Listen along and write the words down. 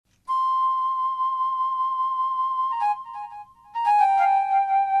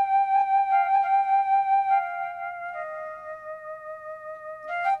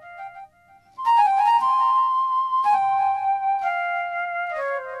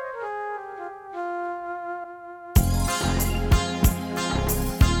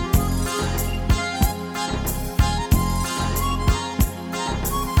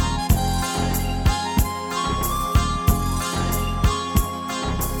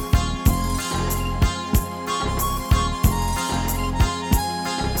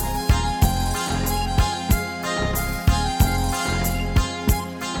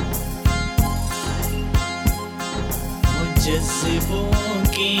जज्बों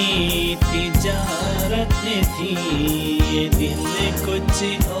की तिजारत थी, ये दिल कुछ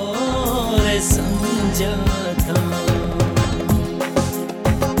और समझा था।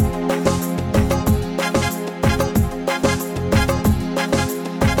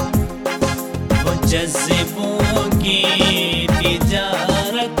 वो जज्बों की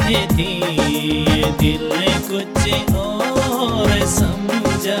तिजारत थी, ये दिल कुछ और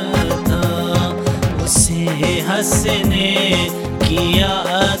समझा था। उसे हंसने की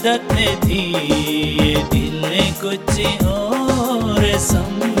आदत थी, ये दिल कुछ और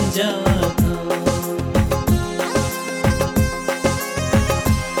समझा था।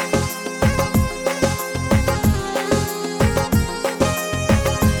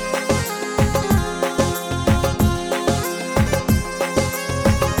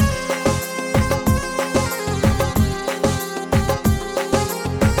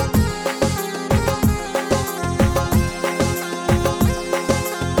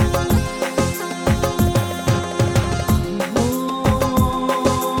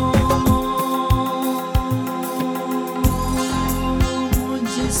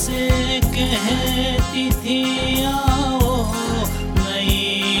 कहती थी आओ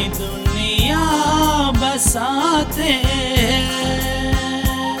नई दुनिया बसाते हैं,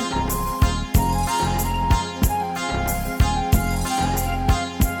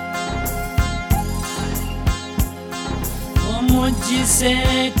 वो मुझसे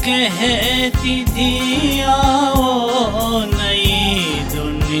कहती थी आओ नई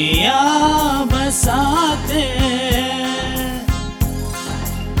दुनिया बसाते हैं।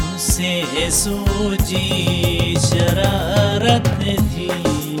 से सूझी शरारत थी,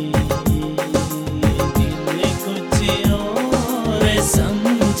 दिल कुछ और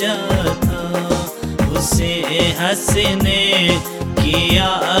समझा था। उसे हंसने की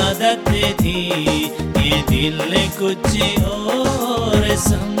आदत थी, ये दिल कुछ और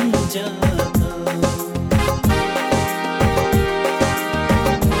समझा था।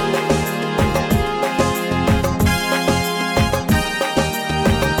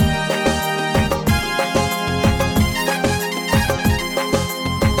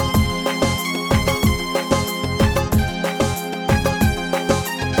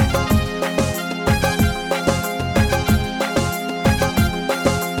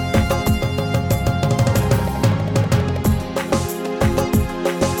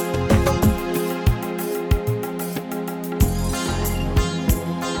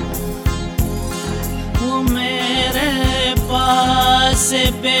 से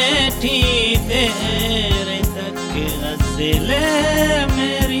बैठी देर तक गज़लें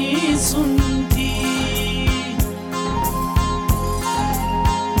मेरी सुनती,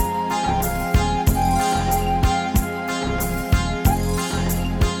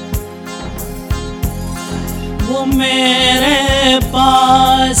 वो मेरे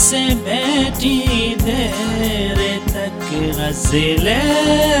पास बैठी देर तक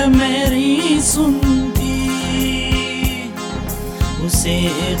गज़लें मेरी सुनती। उसे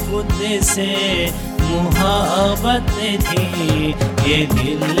खुद से मुहब्बत थी, ये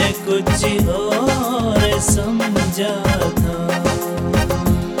दिल कुछ और समझा था।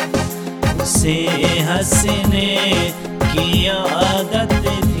 उसे हंसने की आदत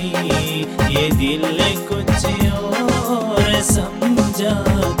थी, ये दिल कुछ और समझा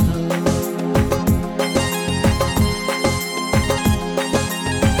था।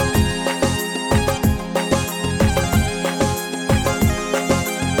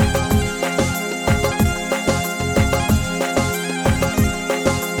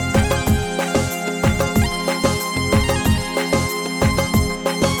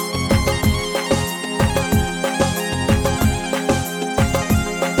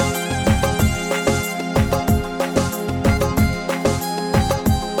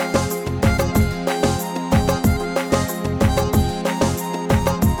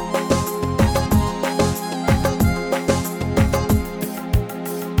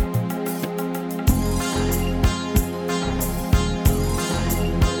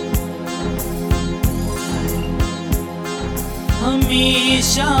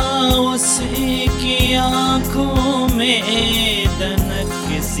 हमेशा उसकी आँखों में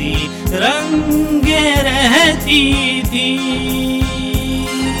दनक सी रंगे रहती थी,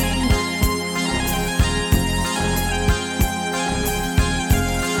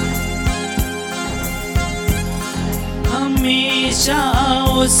 हमेशा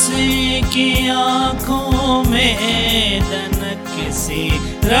उसकी आँखों में दनक सी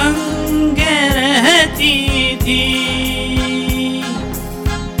रंगे रहती थी।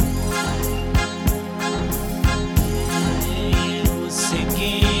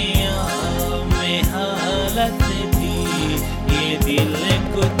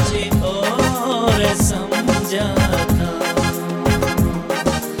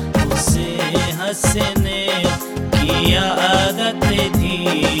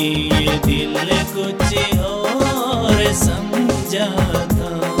 ये दिल कुछ और समझा था।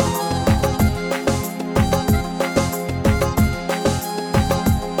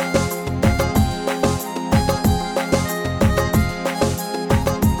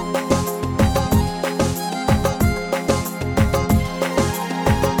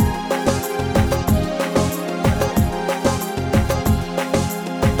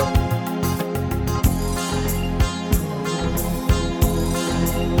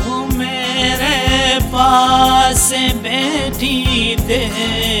 पास बैठी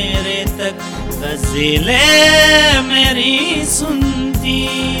देर तक गज़लें मेरी सुनती,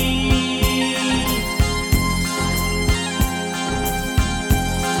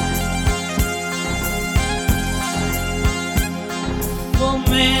 वो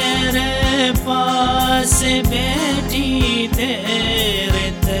मेरे पास बैठी देर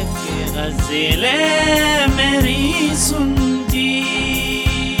तक गज़लें मेरी सुनती।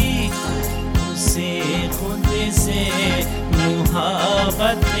 से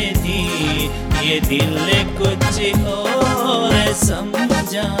मुहब्बत थी, ये दिल कुछ और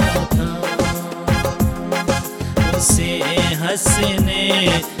समझा था। उसे हंसने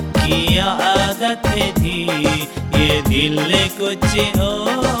की आदत थी, ये दिल कुछ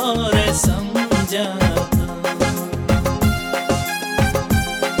और समझा था।